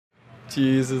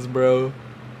Jesus, bro.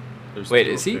 Wait,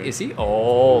 is he?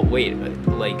 Oh, wait,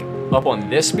 like up on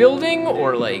this building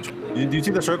or like? Do you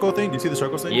see the circle thing? Do you see the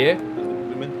circle thing? Yeah.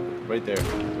 Right there,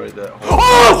 right there.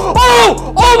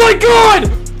 Oh my God!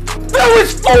 That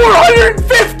was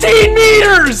 415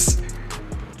 meters!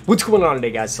 What's going on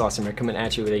today, guys? It's oAwsme here, coming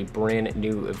at you with a brand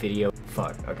new video.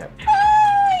 Fuck. Okay.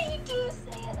 You do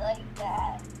say it like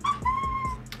that.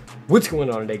 What's going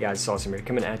on today, guys? It's oAwsme here,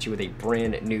 coming at you with a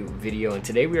brand new video, and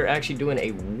today we are actually doing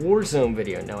a Warzone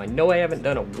video. Now, I know I haven't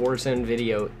done a Warzone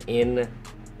video in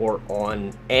or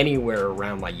on anywhere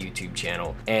around my YouTube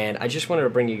channel, and I just wanted to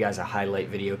bring you guys a highlight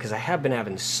video because I have been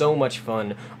having so much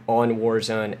fun on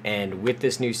Warzone, and with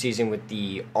this new season with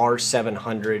the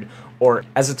R700, or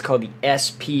as it's called, the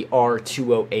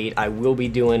SPR208, I will be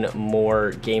doing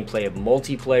more gameplay of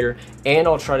multiplayer, and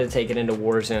I'll try to take it into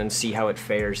Warzone, see how it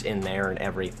fares in there and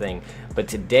everything. But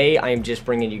today I am just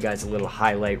bringing you guys a little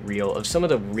highlight reel of some of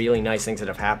the really nice things that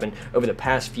have happened over the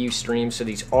past few streams. So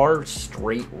these are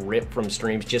straight ripped from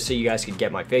streams, just so you guys could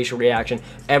get my facial reaction,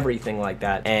 everything like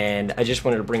that. And I just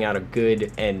wanted to bring out a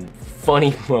good and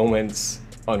funny moments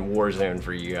on Warzone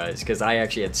for you guys, because I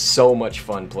actually had so much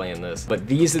fun playing this. But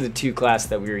these are the two classes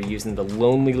that we were using. The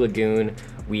Lonely Lagoon,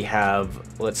 we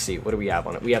have, let's see, what do we have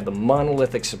on it? We have the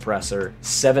monolithic suppressor,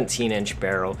 17-inch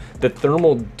barrel, the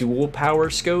thermal dual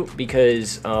power scope,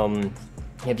 because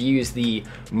if you use the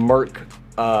Merc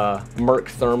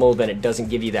thermal, then it doesn't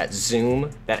give you that zoom,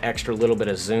 that extra little bit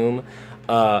of zoom.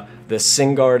 The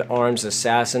Singard Arms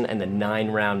Assassin, and the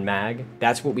 9-round mag.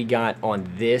 That's what we got on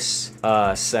this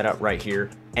setup right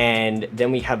here. And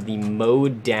then we have the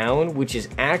Mowed Down, which is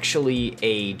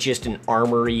actually just an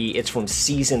armory. It's from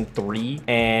Season 3,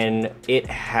 and it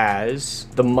has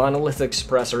the Monolithic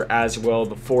Suppressor as well,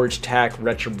 the Forge Tack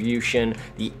Retribution,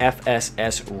 the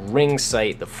FSS Ring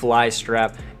Sight, the Fly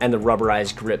Strap, and the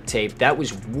Rubberized Grip Tape. That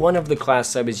was one of the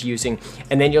classes I was using.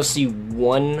 And then you'll see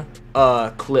one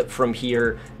clip from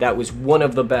here that was one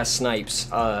of the best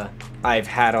snipes I've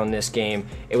had on this game.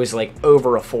 It was like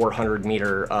over a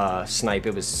 400-meter snipe.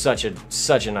 It was such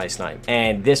a nice snipe.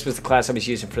 And this was the class I was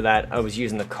using for that. I was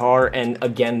using the car, and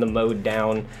again the Mowed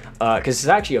Down, because it's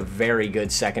actually a very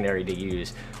good secondary to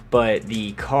use. But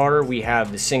the car, we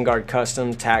have the Singard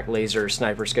Custom, Tac Laser,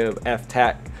 Sniper Scope,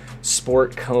 F-Tac,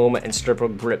 Sport Comb, and Stripper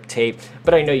Grip Tape.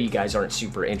 But I know you guys aren't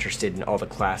super interested in all the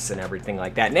classes and everything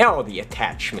like that. Now all the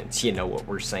attachments, you know what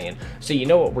we're saying. So you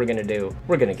know what we're gonna do?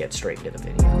 We're gonna get straight into the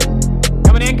video.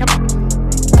 Coming in,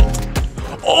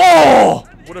 Oh!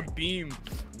 What a beam.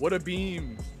 What a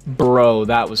beam. Bro,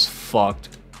 that was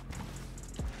fucked.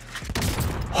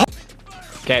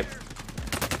 Okay.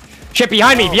 Shit,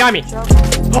 behind me, behind me.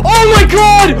 Oh my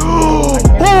God! Oh!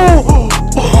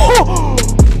 Oh!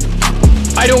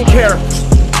 I don't care.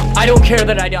 I don't care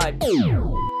that I died.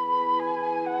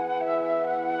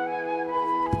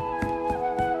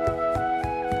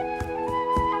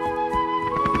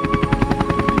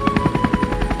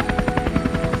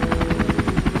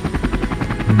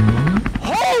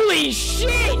 Holy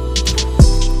shit!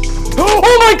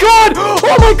 Oh my God!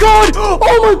 Oh my God!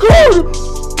 Oh my God!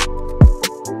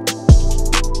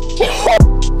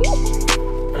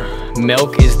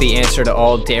 Milk is the answer to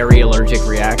all dairy allergic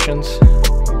reactions.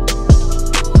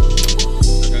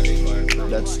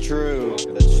 That's true.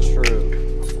 That's true.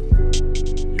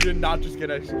 You did not just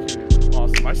get executed.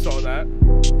 Awesome. I saw that.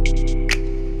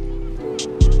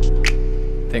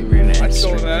 I think we're gonna I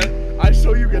saw that. I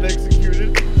saw you get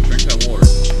executed. Drink that water.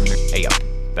 Hey, yo,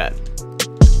 bet.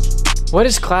 What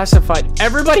is classified?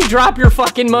 Everybody drop your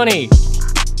fucking money!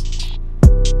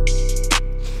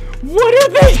 What are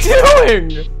they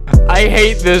doing? I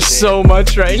hate this so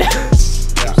much right now.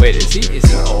 Yeah. Wait, is he?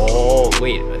 Oh,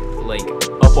 wait, like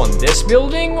up on this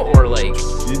building or like?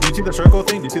 Do you see the circle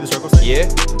thing? Do you see the circle thing? Yeah.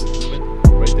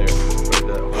 Right there, right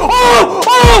there.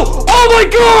 Oh my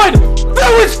God!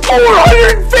 That was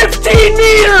 415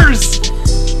 meters!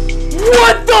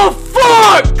 What the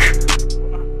fuck?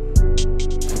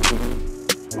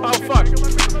 Oh, fuck.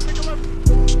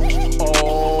 Oh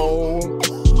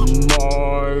my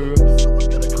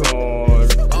God.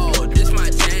 Oh, this my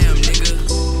jam, nigga.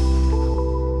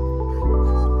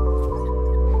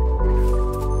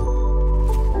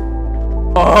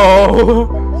 Oh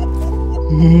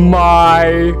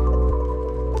my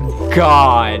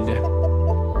God.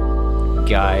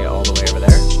 Guy all the way over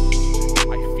there.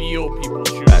 I feel people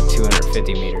shooting. About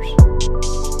 250 meters.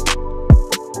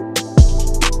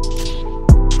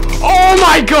 Oh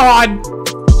my God!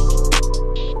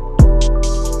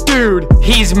 Dude,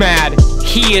 he's mad.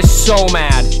 He is so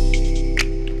mad.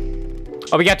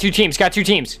 Oh, we got two teams. Got two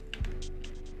teams.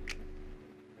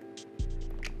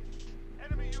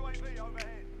 Enemy UAV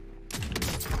overhead.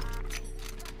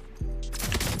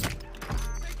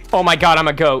 Oh my god, I'm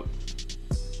a goat.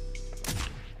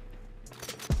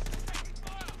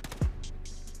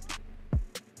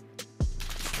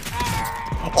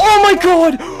 Oh my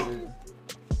god!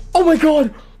 Oh my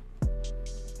god!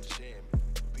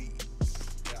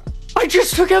 I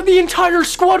just took out the entire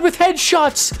squad with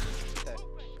headshots!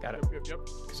 Got it. Yep.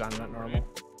 Because I'm not normal.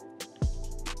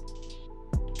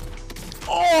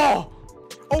 Oh!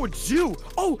 Oh, it's you!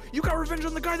 Oh, you got revenge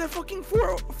on the guy that fucking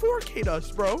 4K'd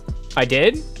us, bro. I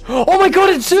did? Oh my god,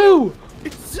 it's Zoo!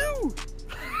 It's Zoo!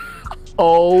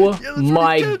 Oh Yeah, that's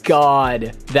my really good. god.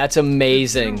 That's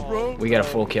amazing. Bro. We gotta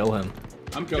full kill him.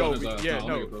 I'm Yo, killing his yeah, I'll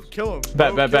no, make it close. kill him.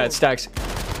 Bet, bro, kill him. stacks.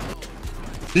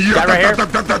 Guy right here.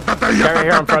 Guy right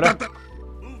here on Frodo.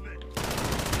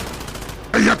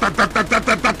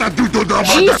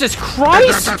 Jesus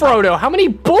Christ, Frodo! How many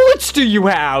bullets do you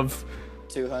have?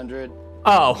 200.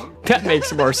 Oh, that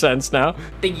makes more sense now.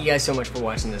 Thank you guys so much for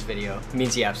watching this video. It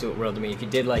means the absolute world to me. If you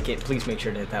did like it, please make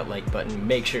sure to hit that like button.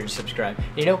 Make sure to subscribe.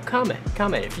 You know, comment.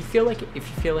 If you feel like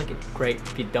it, great.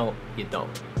 If you don't, you don't.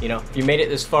 You know, if you made it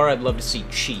this far, I'd love to see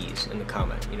cheese in the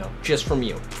comment. You know, just from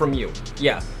you.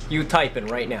 Yeah, you typing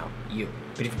right now. You.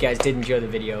 But if you guys did enjoy the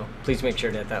video, please make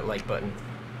sure to hit that like button.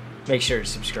 Make sure to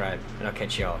subscribe, and I'll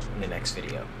catch y'all in the next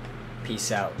video.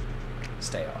 Peace out.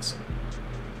 Stay awesome.